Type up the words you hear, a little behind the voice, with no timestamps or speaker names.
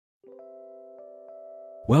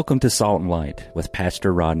Welcome to Salt and Light with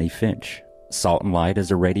Pastor Rodney Finch. Salt and Light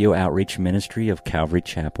is a radio outreach ministry of Calvary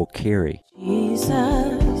Chapel, Cary. Jesus,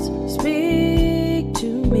 speak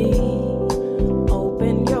to me.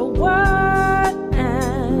 Open your word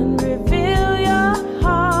and reveal your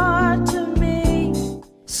heart to me.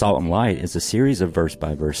 Salt and Light is a series of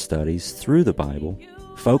verse-by-verse studies through the Bible,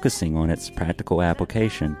 focusing on its practical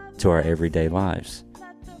application to our everyday lives.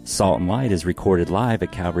 Salt and Light is recorded live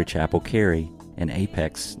at Calvary Chapel, Cary in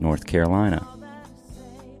Apex, North Carolina.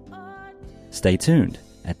 Stay tuned.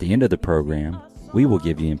 At the end of the program, we will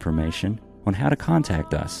give you information on how to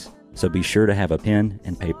contact us, so be sure to have a pen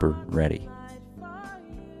and paper ready.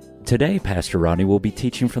 Today, Pastor Rodney will be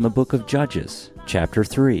teaching from the book of Judges, chapter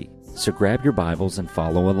 3, so grab your Bibles and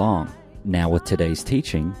follow along. Now with today's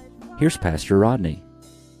teaching, here's Pastor Rodney.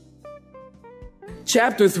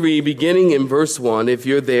 Chapter 3, beginning in verse 1, if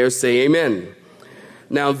you're there, say amen.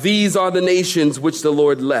 Now these are the nations which the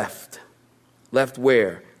Lord left. Left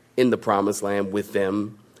where? In the promised land with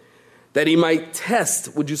them, that he might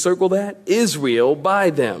test, would you circle that? Israel by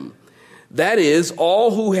them. That is,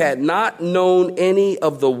 all who had not known any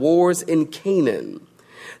of the wars in Canaan.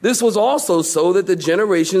 This was also so that the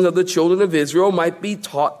generations of the children of Israel might be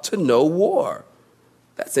taught to know war.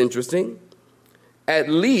 That's interesting. At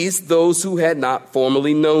least those who had not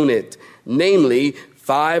formerly known it, namely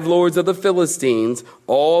 5 lords of the Philistines,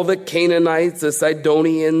 all the Canaanites, the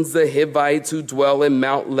Sidonians, the Hivites who dwell in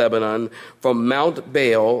Mount Lebanon, from Mount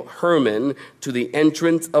Baal, Hermon, to the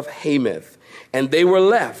entrance of Hamath. And they were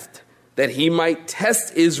left that he might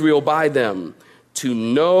test Israel by them, to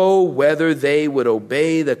know whether they would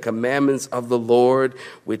obey the commandments of the Lord,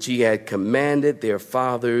 which he had commanded their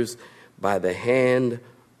fathers by the hand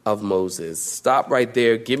of Moses. Stop right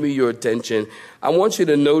there. Give me your attention. I want you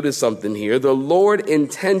to notice something here. The Lord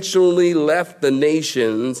intentionally left the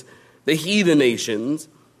nations, the heathen nations,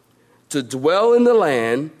 to dwell in the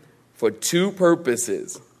land for 2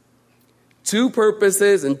 purposes. 2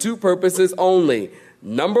 purposes and 2 purposes only.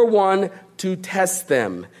 Number 1, to test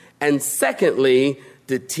them. And secondly,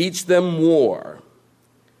 to teach them war.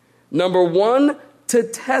 Number 1, to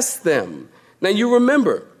test them. Now you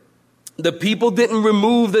remember, the people didn't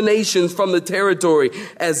remove the nations from the territory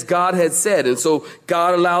as God had said. And so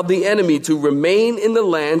God allowed the enemy to remain in the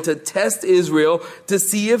land to test Israel to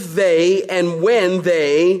see if they and when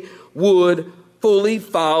they would fully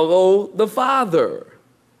follow the Father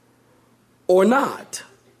or not.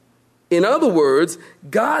 In other words,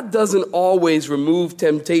 God doesn't always remove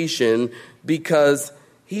temptation because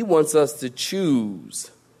he wants us to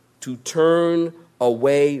choose to turn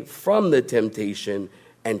away from the temptation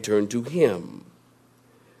and turn to him.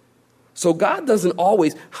 So God doesn't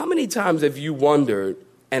always, how many times have you wondered,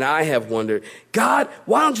 and I have wondered, God,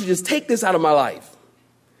 why don't you just take this out of my life?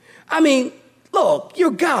 I mean, look,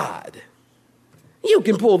 you're God. You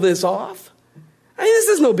can pull this off. I mean, this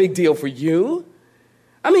is no big deal for you.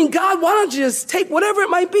 I mean, God, why don't you just take whatever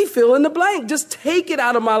it might be, fill in the blank. Just take it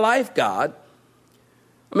out of my life, God.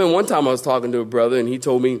 I mean, one time I was talking to a brother and he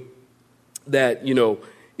told me that,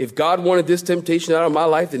 if God wanted this temptation out of my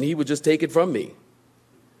life, then he would just take it from me.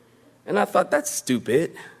 And I thought, that's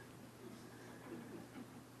stupid.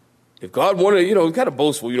 If God wanted, kind of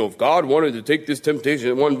boastful, if God wanted to take this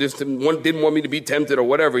temptation, one didn't want me to be tempted or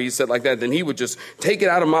whatever, he said like that, then he would just take it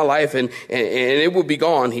out of my life and it would be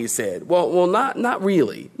gone, he said. Well, not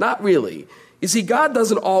really. Not really. You see, God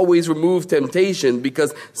doesn't always remove temptation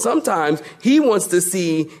because sometimes he wants to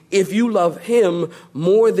see if you love him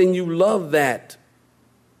more than you love that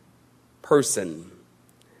person,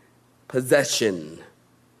 possession,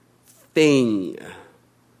 thing.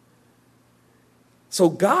 So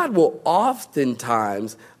God will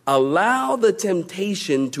oftentimes allow the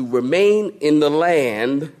temptation to remain in the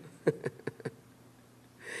land,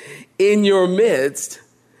 in your midst,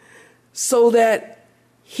 so that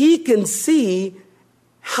he can see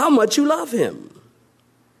how much you love him.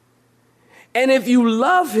 And if you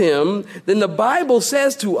love him, then the Bible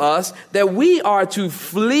says to us that we are to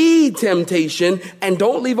flee temptation and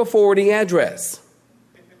don't leave a forwarding address.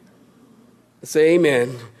 Say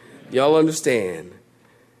amen. Y'all understand.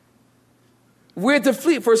 We're to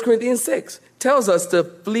flee. 1 Corinthians 6 tells us to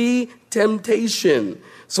flee temptation.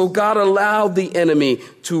 So God allowed the enemy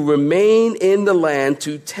to remain in the land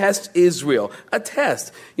to test Israel. A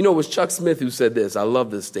test. It was Chuck Smith who said this. I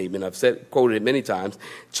love this statement. I've quoted it many times.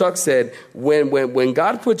 Chuck said, when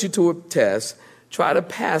God puts you to a test, try to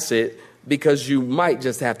pass it because you might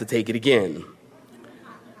just have to take it again.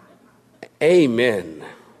 Amen.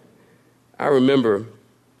 I remember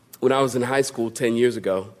when I was in high school 10 years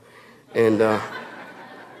ago, and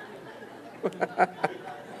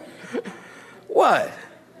What?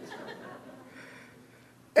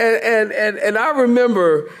 And I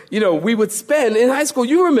remember, we would spend in high school,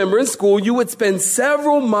 you remember in school, you would spend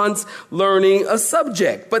several months learning a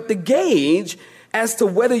subject. But the gauge as to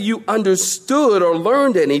whether you understood or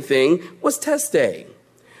learned anything was test day.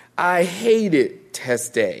 I hated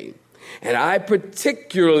test day. And I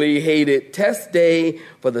particularly hated test day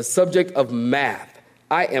for the subject of math.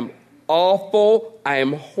 I am awful. I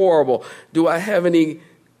am horrible. Do I have any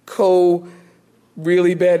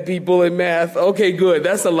really bad people in math? Okay, good.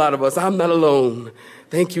 That's a lot of us. I'm not alone.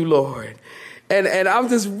 Thank you, Lord. And I'm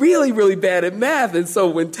just really, really bad at math. And so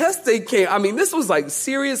when test day came, this was like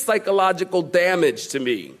serious psychological damage to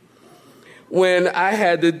me. When I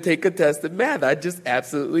had to take a test in math, I just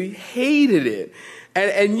absolutely hated it.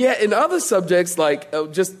 And yet in other subjects, I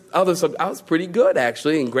was pretty good,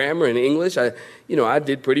 actually, in grammar and English. I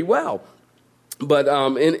did pretty well. But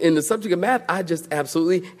in the subject of math, I just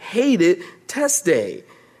absolutely hated test day.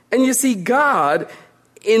 And you see, God,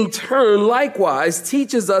 in turn, likewise,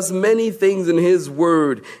 teaches us many things in his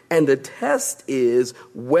word. And the test is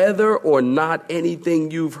whether or not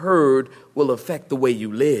anything you've heard will affect the way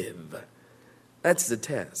you live. That's the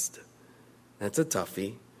test. That's a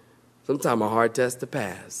toughie. Sometimes a hard test to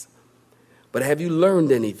pass. But have you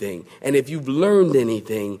learned anything? And if you've learned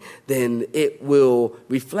anything, then it will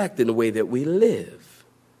reflect in the way that we live.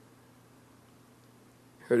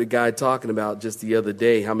 Heard a guy talking about just the other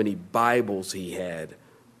day how many Bibles he had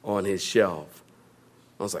on his shelf.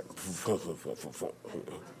 I was like,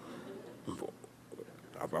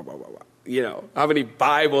 how many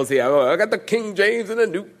Bibles he had? I got the King James and the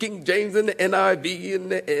New King James and the NIV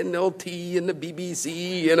and the NLT and the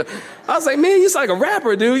BBC. And I was like, man, you're like a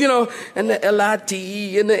rapper, dude, and the LIT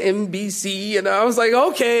and the NBC. And I was like,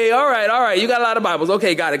 okay, all right. You got a lot of Bibles.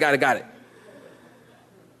 Okay, got it.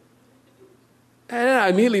 And I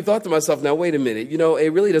immediately thought to myself, now, wait a minute.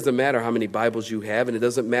 It really doesn't matter how many Bibles you have, and it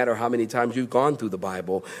doesn't matter how many times you've gone through the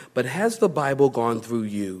Bible, but has the Bible gone through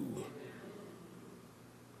you?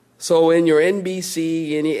 So in your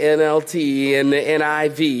NBC and your NLT and the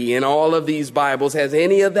NIV and all of these Bibles, has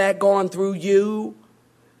any of that gone through you?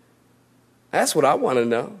 That's what I want to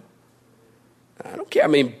know. I don't care how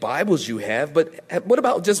many Bibles you have, but what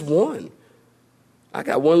about just one? I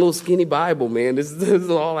got one little skinny Bible, man. This is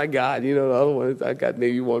all I got. The other ones, I got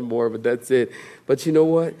maybe one more, but that's it. But you know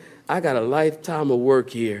what? I got a lifetime of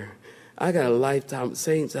work here.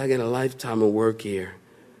 Saints, I got a lifetime of work here.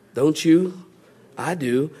 Don't you? I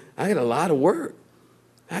do. I got a lot of work.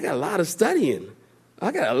 I got a lot of studying.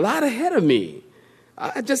 I got a lot ahead of me.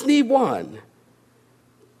 I just need one.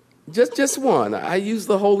 Just one. I use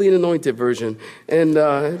the Holy and Anointed version. And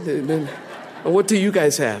what do you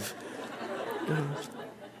guys have?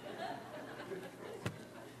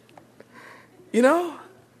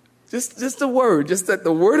 Just the word, just that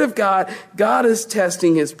the word of God is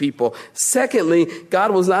testing his people. Secondly,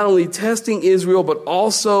 God was not only testing Israel, but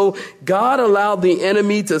also God allowed the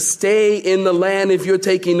enemy to stay in the land, if you're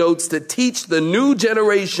taking notes, to teach the new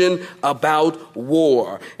generation about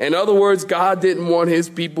war. In other words, God didn't want his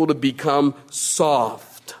people to become soft.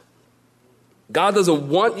 God doesn't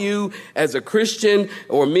want you as a Christian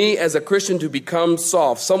or me as a Christian to become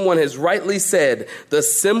soft. Someone has rightly said the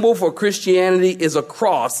symbol for Christianity is a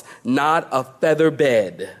cross, not a feather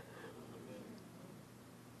bed.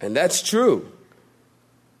 And that's true.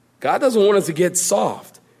 God doesn't want us to get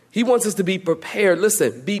soft. He wants us to be prepared.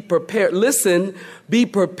 Listen, be prepared. Listen, be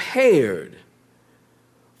prepared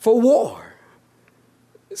for war.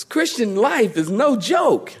 This Christian life is no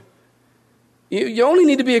joke. You only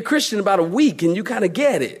need to be a Christian about a week and you kind of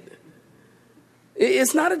get it.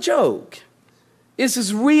 It's not a joke. It's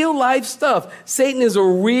just real life stuff. Satan is a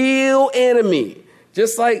real enemy,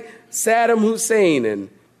 just like Saddam Hussein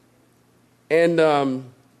and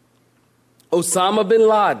Osama bin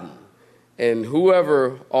Laden and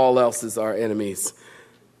whoever all else is our enemies.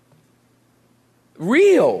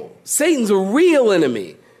 Real. Satan's a real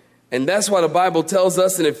enemy. And that's why the Bible tells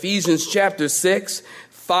us in Ephesians chapter 6,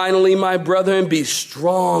 finally, my brethren, be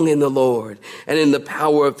strong in the Lord and in the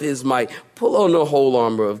power of his might. Pull on the whole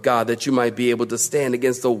armor of God that you might be able to stand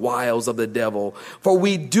against the wiles of the devil. For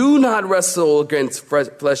we do not wrestle against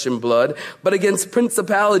flesh and blood, but against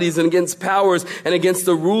principalities and against powers and against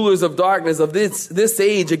the rulers of darkness of this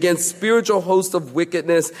age, against spiritual hosts of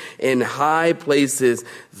wickedness in high places.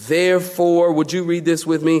 Therefore, would you read this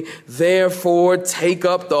with me? Therefore, take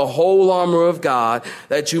up the whole armor of God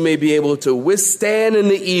that you may be able to withstand in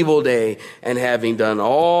the evil day, and having done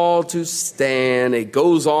all to stand. It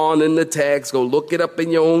goes on in the text. Go look it up in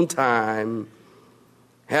your own time.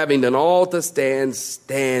 Having done all to stand,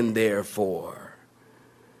 stand therefore.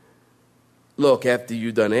 Look, after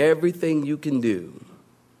you've done everything you can do,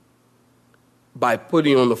 by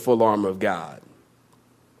putting on the full armor of God.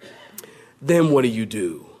 Then what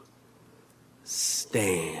do?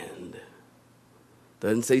 Stand.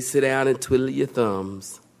 Doesn't say sit down and twiddle your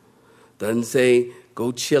thumbs. Doesn't say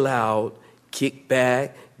go chill out, kick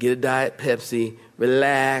back, get a Diet Pepsi,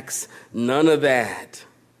 relax. None of that.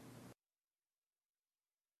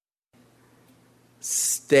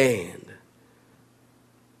 Stand.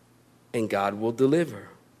 And God will deliver.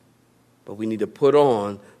 But we need to put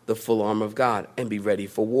on the full armor of God and be ready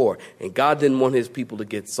for war. And God didn't want his people to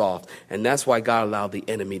get soft. And that's why God allowed the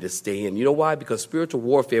enemy to stay in. You know why? Because spiritual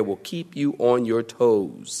warfare will keep you on your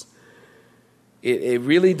toes. It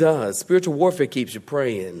really does. Spiritual warfare keeps you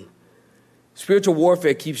praying. Spiritual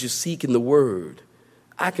warfare keeps you seeking the word.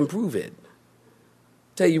 I can prove it.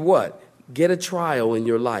 Tell you what, get a trial in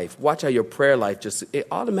your life. Watch how your prayer life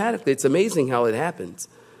automatically, it's amazing how it happens.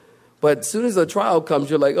 But as soon as a trial comes,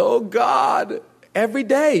 you're like, oh God. Every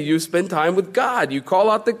day you spend time with God. You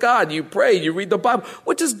call out to God. You pray. You read the Bible,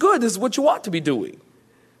 which is good. This is what you ought to be doing.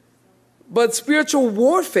 But spiritual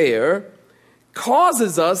warfare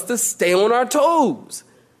causes us to stay on our toes.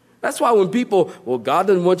 That's why when people, well, God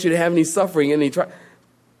doesn't want you to have any suffering, any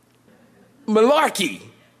malarkey.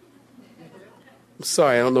 I'm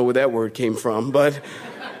sorry, I don't know where that word came from, but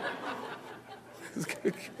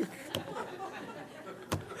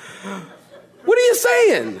what are you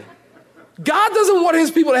saying? God doesn't want his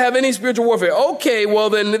people to have any spiritual warfare. Okay, well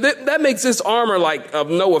then that makes this armor like of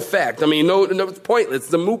no effect. I mean, no, it's pointless.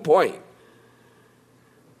 It's a moot point.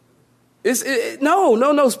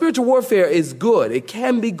 No. Spiritual warfare is good. It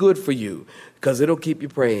can be good for you because it'll keep you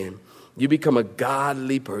praying. You become a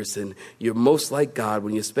godly person. You're most like God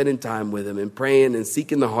when you're spending time with him and praying and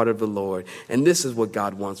seeking the heart of the Lord. And this is what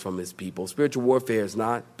God wants from his people. Spiritual warfare is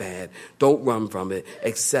not bad. Don't run from it.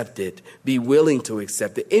 Accept it. Be willing to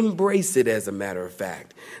accept it. Embrace it, as a matter of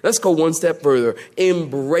fact. Let's go one step further.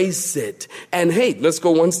 Embrace it. And hey, let's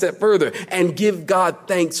go one step further and give God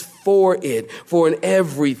thanks for it. For in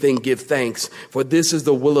everything give thanks. For this is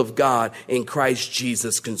the will of God in Christ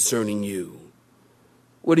Jesus concerning you.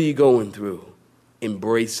 What are you going through?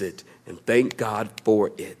 Embrace it and thank God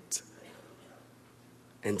for it.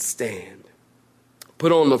 And stand.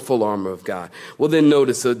 Put on the full armor of God. Well, then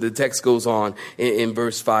notice the text goes on in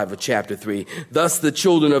verse 5 of chapter 3. Thus the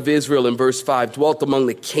children of Israel, in verse 5, dwelt among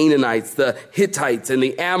the Canaanites, the Hittites, and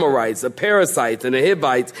the Amorites, the Perizzites, and the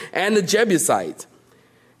Hivites, and the Jebusites.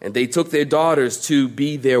 And they took their daughters to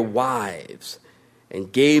be their wives,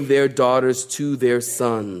 and gave their daughters to their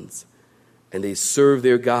sons. And they served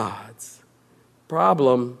their gods.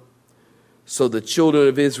 Problem. So the children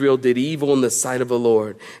of Israel did evil in the sight of the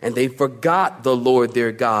Lord, and they forgot the Lord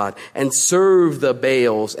their God, and served the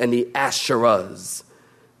Baals and the Asherahs.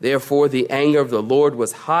 Therefore the anger of the Lord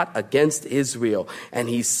was hot against Israel, and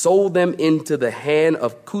he sold them into the hand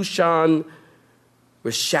of Cushan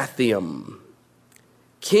Rishathaim,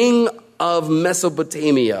 king of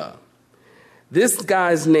Mesopotamia. This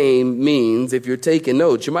guy's name means, if you're taking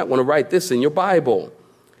notes, you might want to write this in your Bible.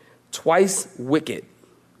 Twice wicked,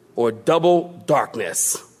 or double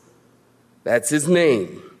darkness. That's his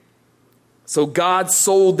name. So God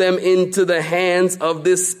sold them into the hands of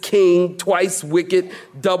this king, twice wicked,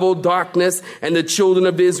 double darkness. And the children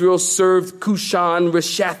of Israel served Cushan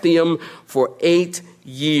Rishathaim for 8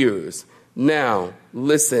 years. Now,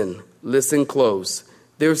 listen close.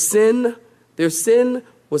 Their sin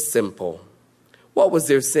was simple. What was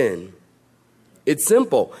their sin? It's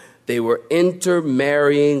simple. They were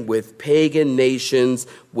intermarrying with pagan nations,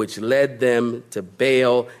 which led them to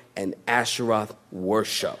Baal and Asherah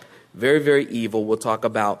worship. Very, very evil. We'll talk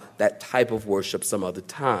about that type of worship some other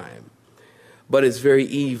time. But it's very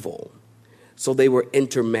evil. So they were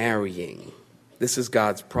intermarrying. This is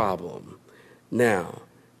God's problem. Now,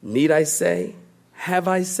 need I say? Have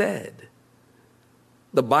I said?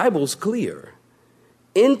 The Bible's clear.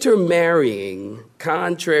 Intermarrying,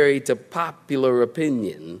 contrary to popular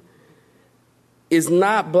opinion, is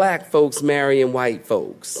not black folks marrying white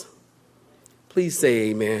folks. Please say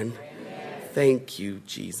amen. Amen. Thank you,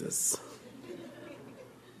 Jesus.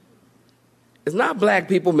 It's not black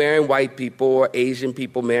people marrying white people or Asian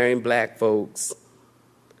people marrying black folks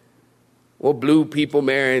or blue people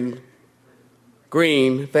marrying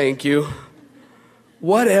green. Thank you.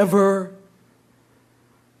 Whatever.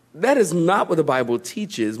 That is not what the Bible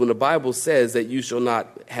teaches when the Bible says that you shall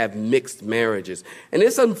not have mixed marriages. And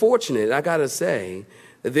it's unfortunate, I got to say,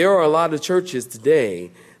 that there are a lot of churches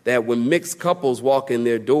today that when mixed couples walk in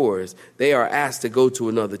their doors, they are asked to go to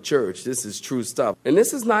another church. This is true stuff. And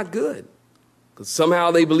this is not good. Because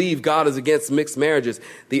somehow they believe God is against mixed marriages.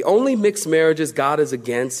 The only mixed marriages God is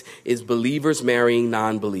against is believers marrying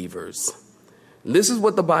non-believers. This is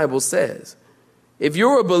what the Bible says. If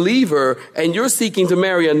you're a believer and you're seeking to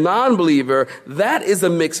marry a non-believer, that is a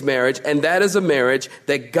mixed marriage, and that is a marriage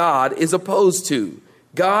that God is opposed to.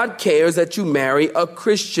 God cares that you marry a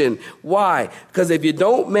Christian. Why? Because if you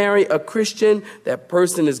don't marry a Christian, that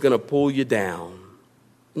person is going to pull you down.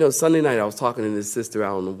 You know, Sunday night I was talking to this sister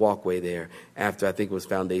out on the walkway there after I think it was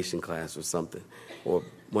foundation class or something, or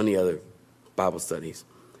one of the other Bible studies.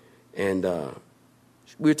 And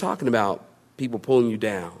we were talking about people pulling you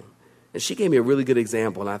down. And she gave me a really good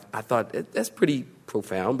example, and I thought, that's pretty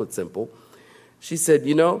profound but simple. She said,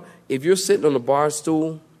 you know, if you're sitting on a bar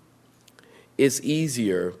stool, it's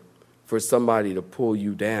easier for somebody to pull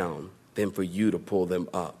you down than for you to pull them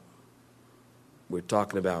up. We're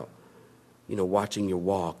talking about, you know, watching your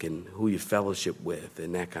walk and who you fellowship with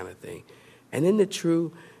and that kind of thing. And isn't it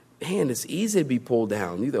true? Man, it's easy to be pulled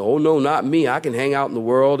down. Either, oh, no, not me. I can hang out in the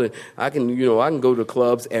world, and I can go to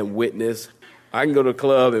clubs and witness. I can go to a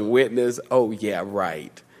club and witness. Oh, yeah,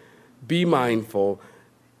 right. Be mindful.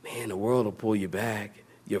 Man, the world will pull you back.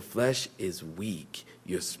 Your flesh is weak.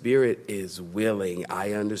 Your spirit is willing.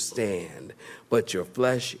 I understand. But your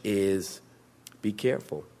flesh is, be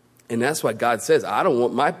careful. And that's why God says, I don't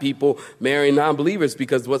want my people marrying non-believers,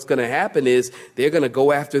 because what's going to happen is they're going to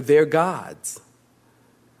go after their gods.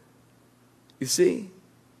 You see?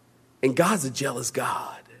 And God's a jealous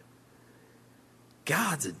God.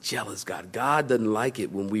 God's a jealous God. God doesn't like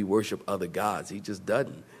it when we worship other gods. He just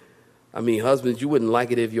doesn't. I mean, husbands, you wouldn't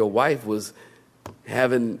like it if your wife was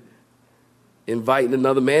inviting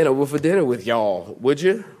another man over for dinner with y'all, would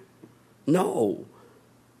you? No.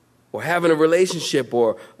 Or having a relationship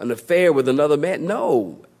or an affair with another man.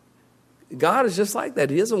 No. God is just like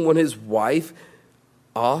that. He doesn't want his wife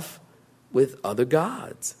off with other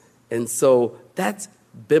gods. And so that's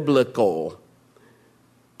biblical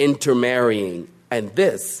intermarrying. And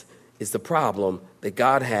this is the problem that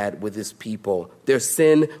God had with his people. Their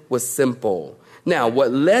sin was simple. Now,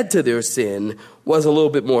 what led to their sin was a little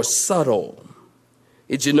bit more subtle.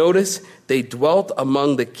 Did you notice? They dwelt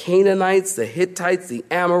among the Canaanites, the Hittites, the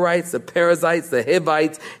Amorites, the Perizzites, the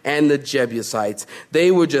Hivites, and the Jebusites.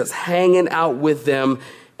 They were just hanging out with them,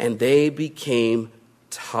 and they became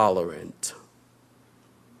tolerant.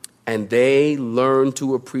 And they learned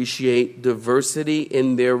to appreciate diversity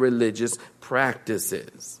in their religious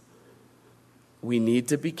practices. We need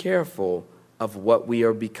to be careful of what we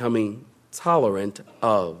are becoming tolerant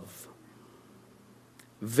of.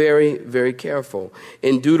 Very, very careful.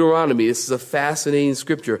 In Deuteronomy, this is a fascinating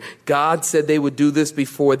scripture. God said they would do this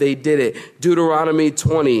before they did it. Deuteronomy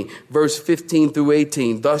 20, verse 15 through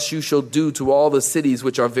 18. Thus you shall do to all the cities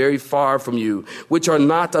which are very far from you, which are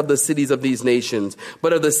not of the cities of these nations,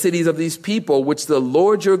 but of the cities of these people, which the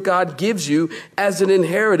Lord your God gives you as an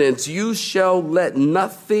inheritance. You shall let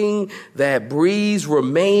nothing that breathes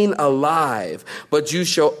remain alive, but you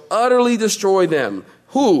shall utterly destroy them.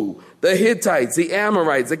 Who? The Hittites, the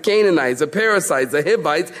Amorites, the Canaanites, the Perizzites, the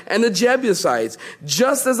Hivites, and the Jebusites,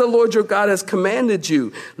 just as the Lord your God has commanded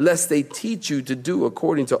you, lest they teach you to do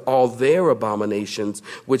according to all their abominations,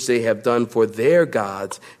 which they have done for their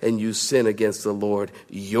gods, and you sin against the Lord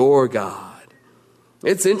your God.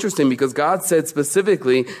 It's interesting because God said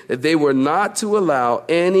specifically that they were not to allow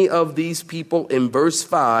any of these people in verse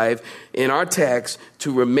 5 in our text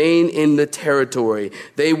to remain in the territory.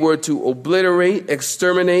 They were to obliterate,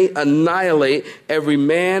 exterminate, annihilate every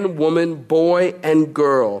man, woman, boy, and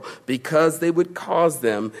girl, because they would cause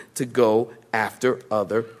them to go after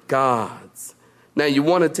other gods. Now you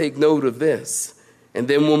want to take note of this, and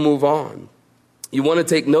then we'll move on. You want to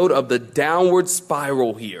take note of the downward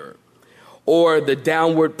spiral here, or the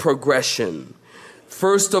downward progression.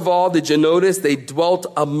 First of all, did you notice they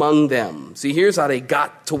dwelt among them? See, here's how they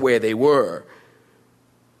got to where they were.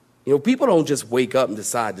 You know, people don't just wake up and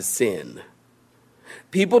decide to sin.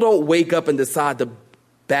 People don't wake up and decide to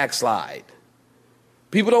backslide.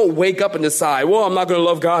 People don't wake up and decide, well, I'm not going to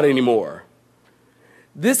love God anymore.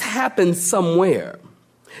 This happens somewhere.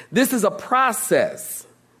 This is a process.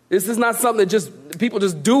 This is not something that just people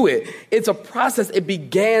just do it. It's a process. It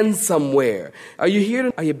began somewhere. Are you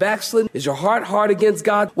here? Are you backslidden? Is your heart hard against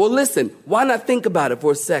God? Well, listen, why not think about it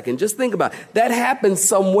for a second? Just think about it. That happened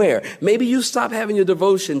somewhere. Maybe you stopped having your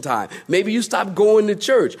devotion time. Maybe you stopped going to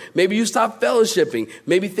church. Maybe you stopped fellowshipping.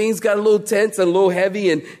 Maybe things got a little tense and a little heavy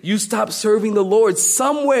and you stopped serving the Lord.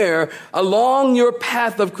 Somewhere along your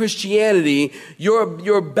path of Christianity,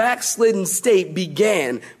 your backslidden state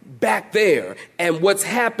began back there. And what's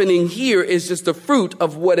happening here is just the fruit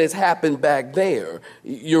of what has happened back there.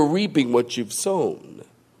 You're reaping what you've sown.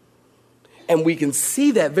 And we can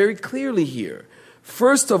see that very clearly here.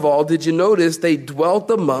 First of all, did you notice they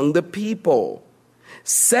dwelt among the people?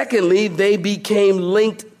 Secondly, they became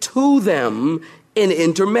linked to them in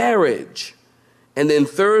intermarriage. And then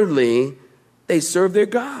thirdly, they served their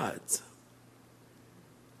gods.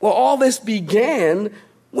 Well, all this began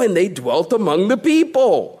when they dwelt among the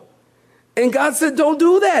people. And God said, don't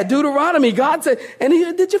do that. Deuteronomy, God said, and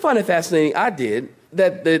did you find it fascinating? I did.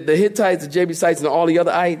 That the Hittites, the Jebusites, and all the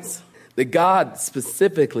other ites, that God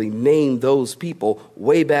specifically named those people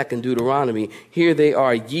way back in Deuteronomy. Here they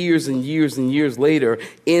are years and years and years later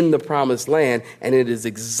in the promised land. And it is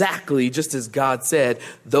exactly just as God said,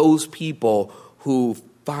 those people who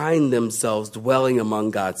find themselves dwelling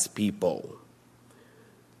among God's people.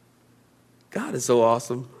 God is so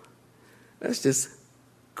awesome. That's just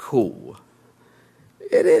cool.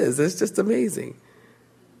 It is. It's just amazing.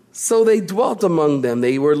 So they dwelt among them.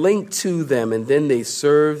 They were linked to them, and then they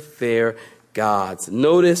served their gods.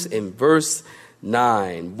 Notice in verse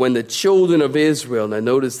 9, when the children of Israel, now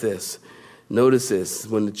notice this,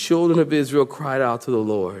 when the children of Israel cried out to the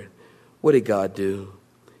Lord, what did God do?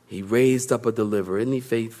 He raised up a deliverer. Isn't he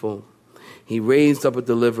faithful? He raised up a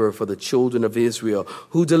deliverer for the children of Israel,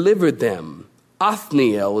 who delivered them.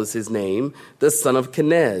 Othniel is his name, the son of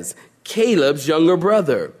Kenaz, Caleb's younger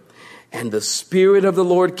brother. And the Spirit of the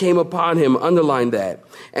Lord came upon him, underline that,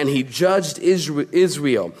 and he judged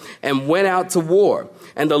Israel and went out to war.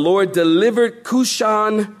 And the Lord delivered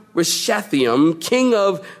Cushan-Rishathaim, king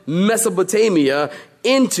of Mesopotamia,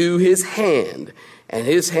 into his hand, and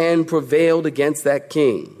his hand prevailed against that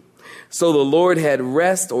king. So the Lord had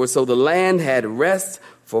rest, or so the land had rest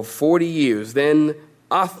for 40 years. Then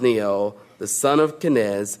Othniel, the son of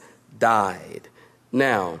Kenaz, died.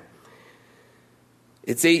 Now,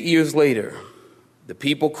 it's 8 years later. The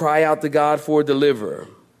people cry out to God for a deliverer.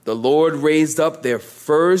 The Lord raised up their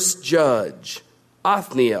first judge,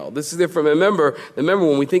 Othniel. This is different. Remember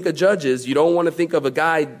when we think of judges, you don't want to think of a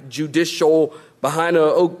guy judicial behind an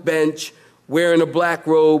oak bench wearing a black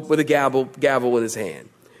robe with a gavel in his hand.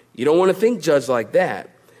 You don't want to think judge like that.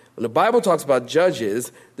 When the Bible talks about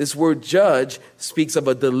judges, this word judge speaks of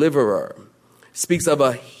a deliverer, speaks of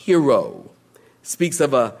a hero, speaks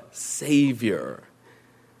of a savior.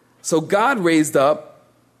 So God raised up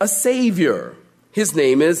a savior. His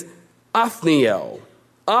name is Othniel.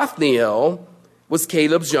 Othniel was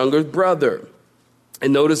Caleb's younger brother.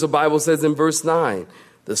 And notice the Bible says in verse 9,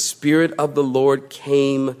 the Spirit of the Lord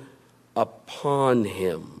came upon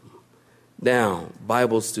him. Now,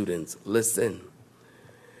 Bible students, listen.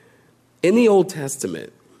 In the Old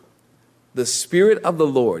Testament, the Spirit of the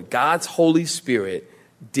Lord, God's Holy Spirit,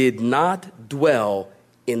 did not dwell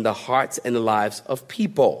in the hearts and the lives of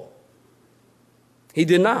people. He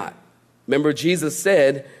did not. Remember, Jesus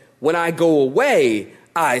said, when I go away,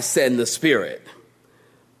 I send the Spirit.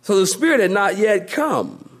 So the Spirit had not yet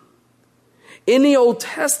come. In the Old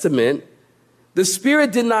Testament, the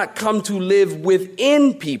Spirit did not come to live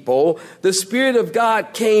within people. The Spirit of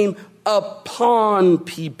God came upon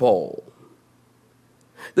people.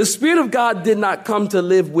 The Spirit of God did not come to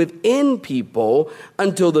live within people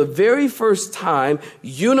until the very first time,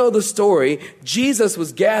 you know the story, Jesus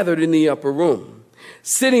was gathered in the upper room,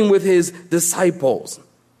 sitting with his disciples.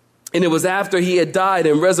 And it was after he had died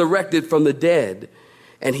and resurrected from the dead,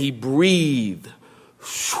 and he breathed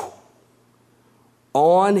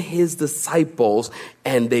on his disciples,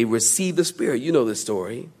 and they received the Spirit. You know this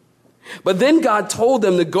story. But then God told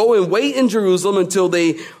them to go and wait in Jerusalem until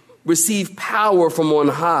they receive power from on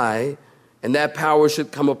high, and that power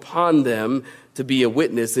should come upon them to be a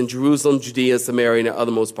witness in Jerusalem, Judea, Samaria, and the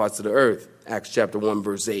othermost parts of the earth. Acts chapter 1,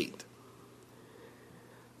 verse 8.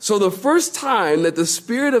 So the first time that the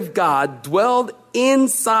Spirit of God dwelled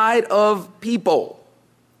inside of people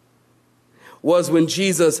was when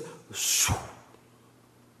Jesus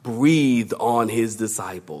breathed on his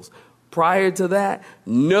disciples. Prior to that,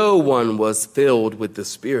 no one was filled with the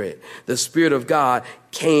Spirit. The Spirit of God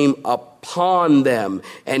came upon them.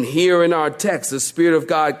 And here in our text, the Spirit of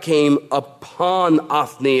God came upon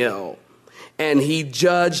Othniel. And he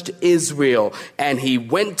judged Israel, and he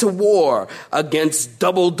went to war against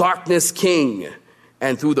double darkness king.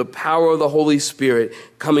 And through the power of the Holy Spirit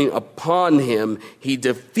coming upon him, he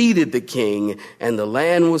defeated the king, and the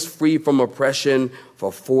land was free from oppression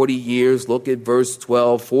for 40 years. Look at verse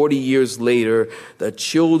 12. 40 years later, the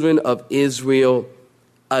children of Israel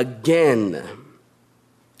again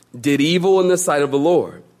did evil in the sight of the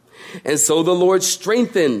Lord. And so the Lord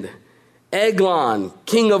strengthened Eglon,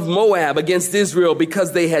 king of Moab, against Israel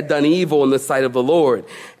because they had done evil in the sight of the Lord.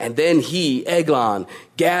 And then he, Eglon,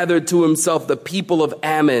 gathered to himself the people of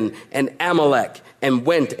Ammon and Amalek and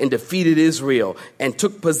went and defeated Israel and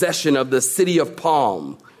took possession of the city of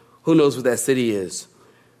Palm. Who knows what that city is?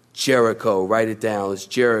 Jericho. Write it down. It's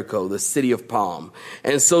Jericho, the city of Palm.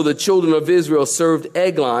 And so the children of Israel served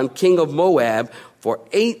Eglon, king of Moab, for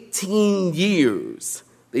 18 years.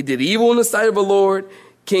 They did evil in the sight of the Lord.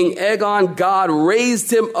 King Eglon, God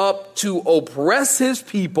raised him up to oppress his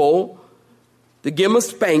people, to give him a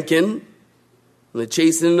spanking. And the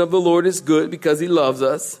chastening of the Lord is good because he loves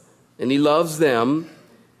us and he loves them.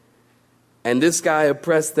 And this guy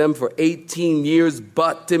oppressed them for 18 years.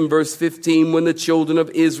 But in verse 15, when the children of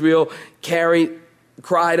Israel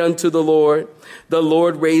cried unto the Lord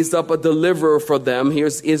raised up a deliverer for them.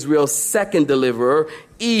 Here's Israel's second deliverer,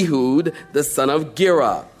 Ehud, the son of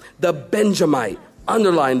Gera, the Benjamite.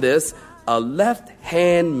 Underline this, a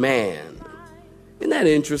left-hand man. Isn't that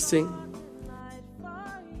interesting?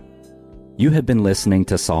 You have been listening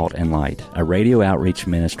to Salt and Light, a radio outreach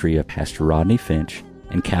ministry of Pastor Rodney Finch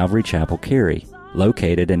and Calvary Chapel, Cary,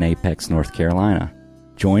 located in Apex, North Carolina.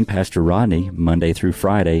 Join Pastor Rodney Monday through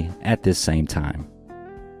Friday at this same time.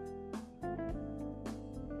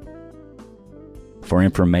 For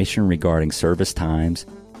information regarding service times,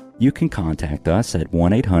 you can contact us at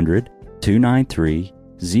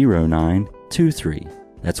 1-800-293-0923.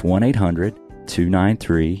 That's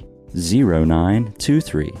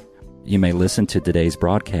 1-800-293-0923. You may listen to today's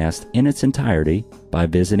broadcast in its entirety by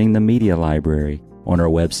visiting the media library on our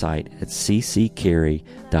website at cccary.org.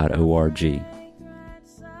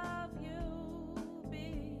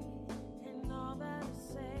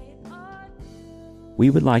 We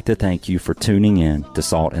would like to thank you for tuning in to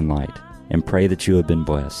Salt and Light and pray that you have been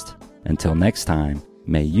blessed. Until next time,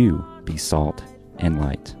 may you be salt and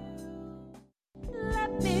light.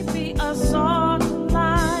 Let me be a salt.